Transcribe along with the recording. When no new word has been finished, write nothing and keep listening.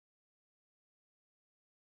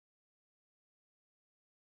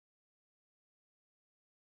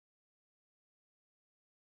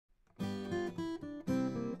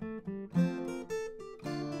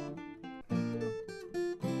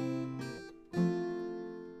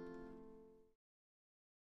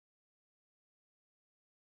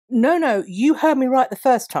No, you heard me right the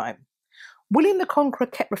first time. William the Conqueror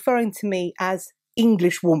kept referring to me as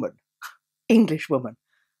English woman. English woman.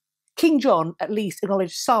 King John at least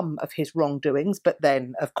acknowledged some of his wrongdoings, but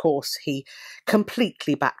then, of course, he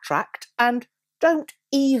completely backtracked. And don't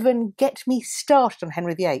even get me started on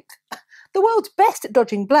Henry VIII, the world's best at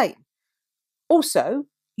dodging blame. Also,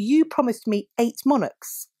 you promised me 8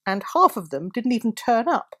 monarchs, and half of them didn't even turn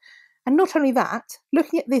up. And not only that,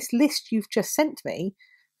 looking at this list you've just sent me,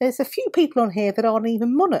 there's a few people on here that aren't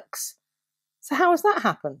even monarchs. So how has that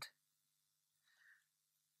happened?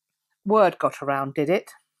 Word got around, did it?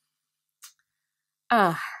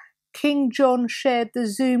 King John shared the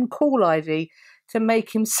Zoom call ID to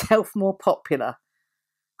make himself more popular.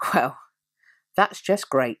 Well, that's just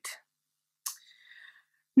great.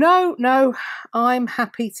 No, I'm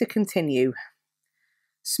happy to continue.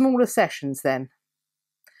 Smaller sessions then.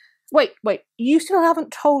 Wait, you still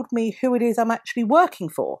haven't told me who it is I'm actually working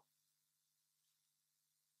for.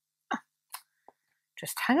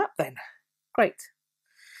 Just hang up then. Great.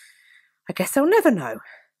 I guess I'll never know.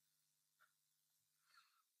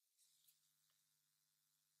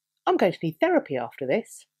 I'm going to need therapy after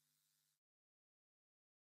this.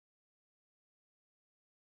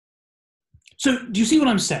 So, do you see what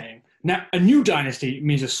I'm saying? Now, a new dynasty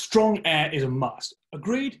means a strong heir is a must.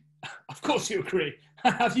 Agreed? Of course you agree.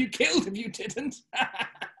 Have you killed if you didn't?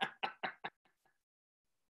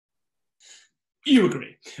 You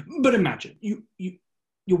agree. But imagine,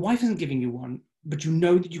 your wife isn't giving you one, but you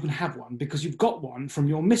know that you can have one because you've got one from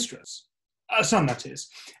your mistress. Son, that is.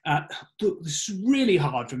 This is really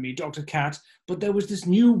hard for me, Dr. Cat, but there was this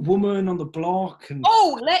new woman on the block and...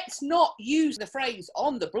 Oh, let's not use the phrase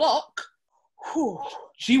on the block. Whew.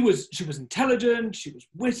 She was intelligent, she was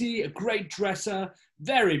witty, a great dresser,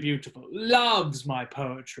 very beautiful, loves my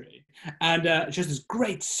poetry, and she has this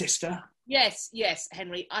great sister. Yes,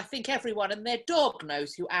 Henry, I think everyone and their dog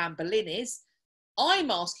knows who Anne Boleyn is.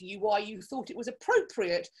 I'm asking you why you thought it was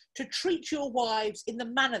appropriate to treat your wives in the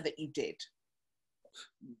manner that you did.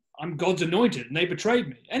 I'm God's anointed and they betrayed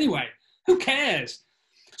me. Anyway, who cares?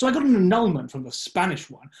 So I got an annulment from the Spanish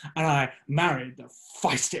one and I married the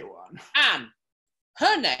feisty one. Anne.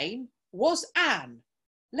 Her name was Anne.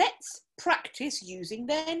 Let's practice using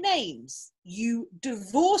their names. You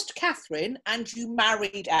divorced Catherine and you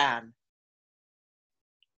married Anne.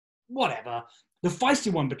 Whatever. The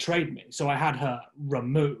feisty one betrayed me, so I had her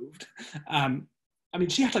removed.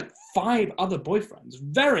 She had like 5 other boyfriends.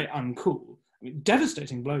 Very uncool.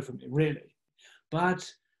 Devastating blow for me, really.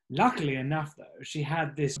 But luckily enough, though, she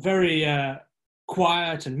had this very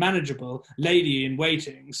quiet and manageable lady in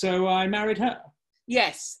waiting, so I married her.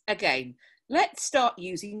 Yes, again. Let's start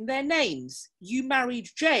using their names. You married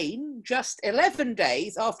Jane just 11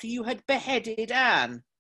 days after you had beheaded Anne.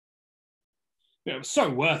 It was so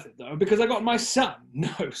worth it, though, because I got my son.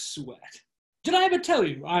 No sweat. Did I ever tell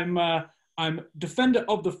you I'm Defender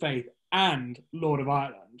of the Faith and Lord of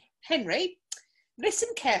Ireland? Henry, listen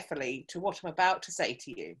carefully to what I'm about to say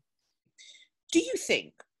to you. Do you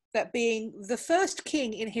think that being the first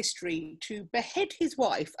king in history to behead his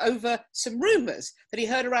wife over some rumours that he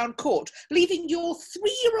heard around court, leaving your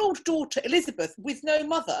 3-year-old daughter Elizabeth with no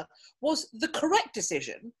mother, was the correct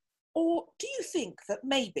decision? Or do you think that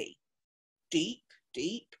maybe deep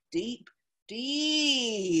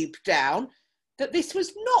down, that this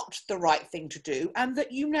was not the right thing to do and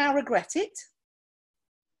that you now regret it?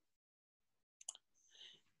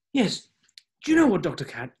 Yes. Do you know what, Dr.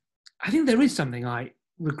 Cat? I think there is something I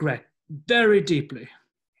regret very deeply.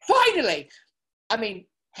 Finally!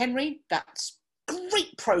 Henry, that's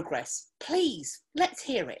great progress. Please, let's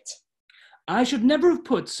hear it. I should never have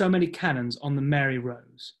put so many cannons on the Mary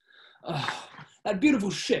Rose. Oh, that beautiful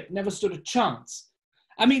ship never stood a chance.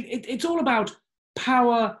 It's all about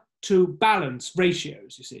power to balance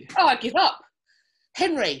ratios, you see. Oh, I give up.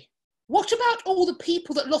 Henry, what about all the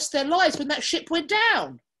people that lost their lives when that ship went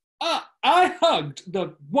down? I hugged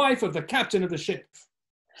the wife of the captain of the ship.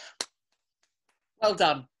 Well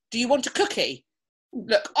done. Do you want a cookie?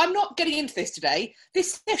 Look, I'm not getting into this today.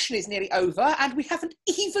 This session is nearly over and we haven't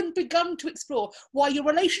even begun to explore why your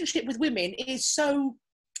relationship with women is so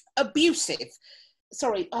abusive.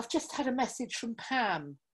 Sorry, I've just had a message from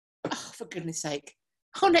Pam. Oh, for goodness sake.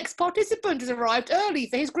 Our next participant has arrived early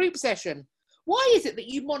for his group session. Why is it that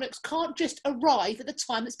you monarchs can't just arrive at the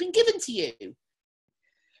time that's been given to you?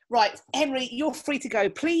 Right, Henry, you're free to go.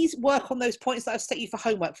 Please work on those points that I've set you for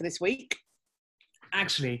homework for this week.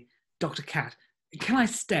 Actually, Dr. Cat, can I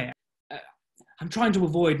stay? I'm trying to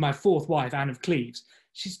avoid my 4th wife, Anne of Cleves.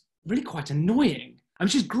 She's really quite annoying.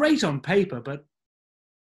 She's great on paper, but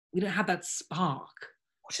we don't have that spark.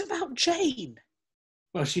 What about Jane?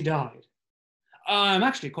 Well, she died. I'm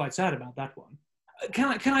actually quite sad about that one.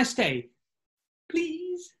 Can I stay?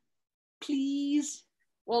 Please? Please?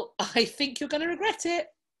 Well, I think you're going to regret it,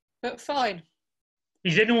 but fine.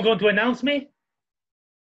 Is anyone going to announce me?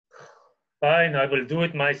 Fine, I will do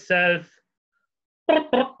it myself.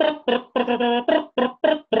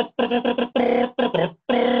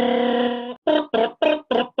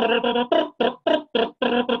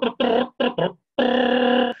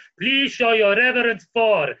 Please show your reverence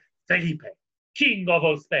for Felipe, King of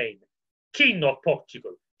all Spain, King of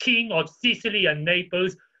Portugal, King of Sicily and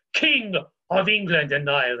Naples, King of England and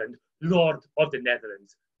Ireland, Lord of the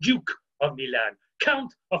Netherlands, Duke of Milan,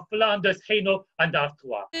 Count of Flanders, Hainaut and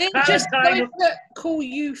Artois. I'm just going to call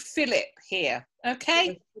you Philip here,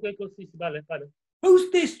 okay?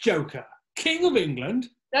 Who's this joker? King of England?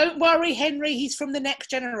 Don't worry, Henry, he's from the next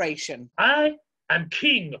generation. I am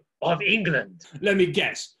King of England. Let me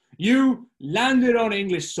guess. You landed on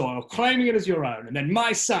English soil, claiming it as your own, and then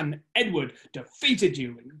my son, Edward, defeated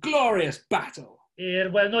you in glorious battle.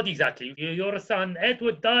 Well, not exactly. Your son,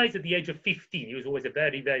 Edward, dies at the age of 15. He was always a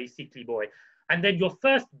very, very sickly boy. And then your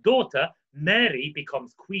first daughter, Mary,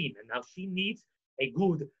 becomes queen, and now she needs a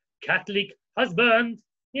good Catholic husband.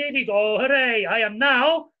 Here we go, hooray! I am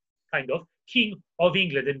now, kind of, King of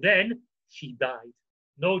England. And then she died.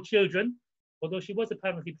 No children, although she was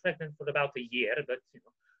apparently pregnant for about a year, but,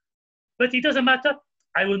 But it doesn't matter.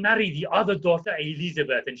 I will marry the other daughter,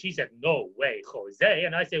 Elizabeth. And she said, no way, Jose.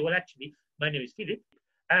 And I said, well, actually, my name is Philip,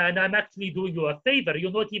 and I'm actually doing you a favor.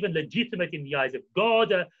 You're not even legitimate in the eyes of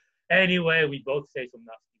God. Anyway, we both say some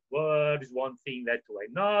nasty words. One thing led to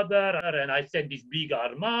another, and I sent this big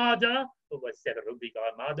armada. There were several big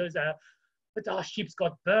armadas, but our ships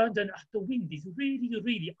got burned, and the wind is really,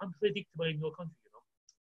 really unpredictable in your country,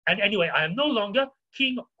 And anyway, I am no longer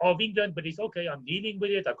King of England, but it's okay. I'm dealing with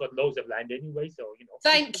it. I've got loads of land anyway, so,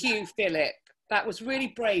 Thank you, Philip. That was really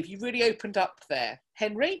brave. You really opened up there.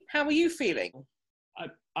 Henry, how are you feeling?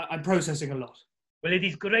 I'm processing a lot. Well, it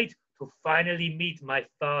is great to finally meet my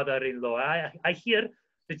father-in-law. I hear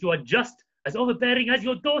that you are just as overbearing as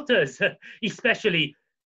your daughters, especially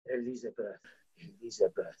Elizabeth.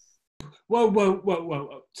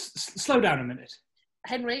 Whoa. Slow down a minute.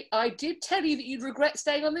 Henry, I did tell you that you'd regret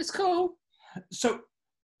staying on this call. So,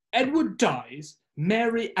 Edward dies,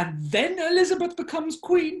 Mary, and then Elizabeth becomes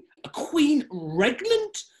queen? A queen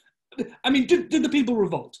regnant? I mean, did the people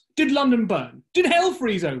revolt? Did London burn? Did hell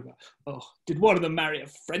freeze over? Oh, did one of them marry a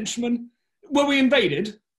Frenchman? Were we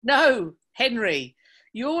invaded? No, Henry.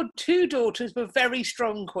 Your two daughters were very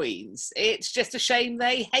strong queens. It's just a shame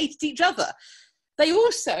they hated each other. They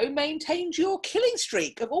also maintained your killing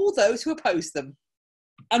streak of all those who opposed them.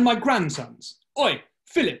 And my grandsons. Oi,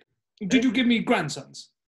 Philip, did you give me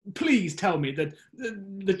grandsons? Please tell me that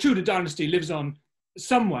the Tudor dynasty lives on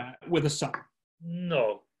somewhere with a son.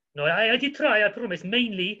 No, I did try, I promise,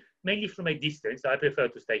 mainly from a distance. I prefer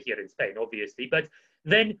to stay here in Spain, obviously. But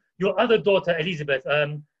then your other daughter, Elizabeth,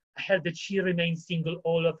 I heard that she remained single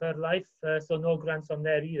all of her life, so no grandson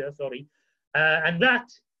there either, sorry. And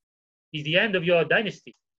that is the end of your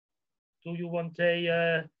dynasty. Do you want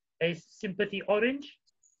a sympathy orange?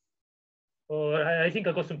 Or I think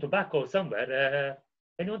I got some tobacco somewhere.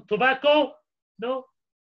 Anyone? Tobacco? No?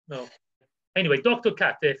 No. Anyway, Dr.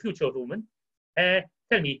 Cat, the future woman,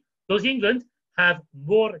 tell me, does England have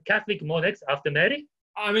more Catholic monarchs after Mary?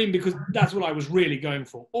 I mean, because that's what I was really going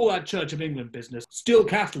for. All that Church of England business. Still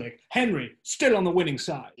Catholic. Henry, still on the winning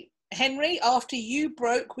side. Henry, after you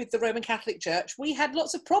broke with the Roman Catholic Church, we had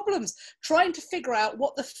lots of problems trying to figure out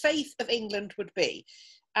what the faith of England would be.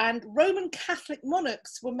 And Roman Catholic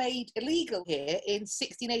monarchs were made illegal here in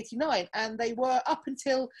 1689, and they were up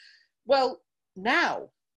until, well, now.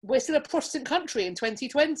 We're still a Protestant country in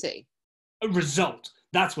 2020. A result.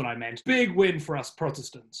 That's what I meant. Big win for us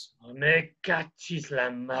Protestants. Me cachis la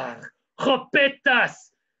mar.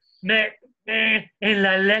 Jopetas! Me en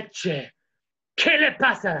la leche. ¿Qué le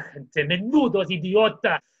pasa a la gente? Menudos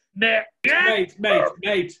idiota.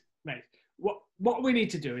 Mate. What we need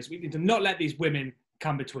to do is we need to not let these women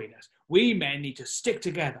come between us. We men need to stick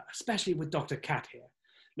together, especially with Dr. Cat here.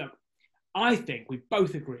 Look, I think we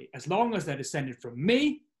both agree, as long as they're descended from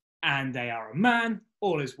me and they are a man,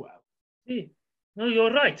 all is well. See, no,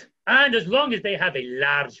 you're right. And as long as they have a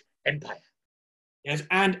large empire. Yes,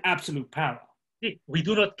 and absolute power. See, we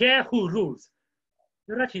do not care who rules.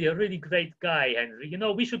 You're actually a really great guy, Henry.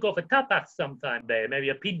 We should go for tapas sometime there. Maybe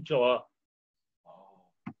a pincho.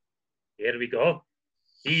 Oh, here we go.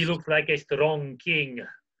 He looks like a strong king.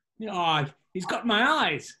 Oh, he's got my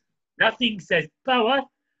eyes. Nothing says power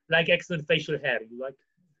like excellent facial hair. You like?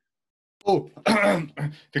 Oh,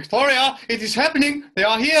 Victoria, it is happening. They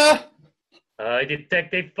are here. I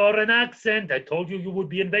detect a foreign accent. I told you you would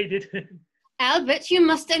be invaded. Albert, you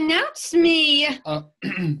must announce me.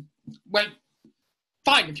 Well,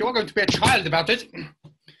 fine, if you're going to be a child about it.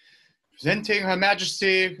 Presenting Her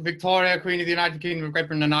Majesty Victoria, Queen of the United Kingdom of Great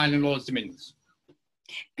Britain and Ireland, Lord's Dominions.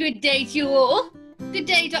 Good day to you all. Good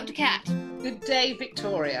day, Dr. Cat. Good day,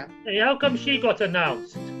 Victoria. Hey, how come she got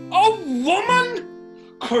announced? A woman?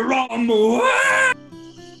 Cromwell!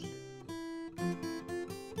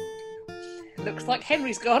 Looks like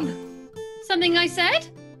Henry's gone. Something I said?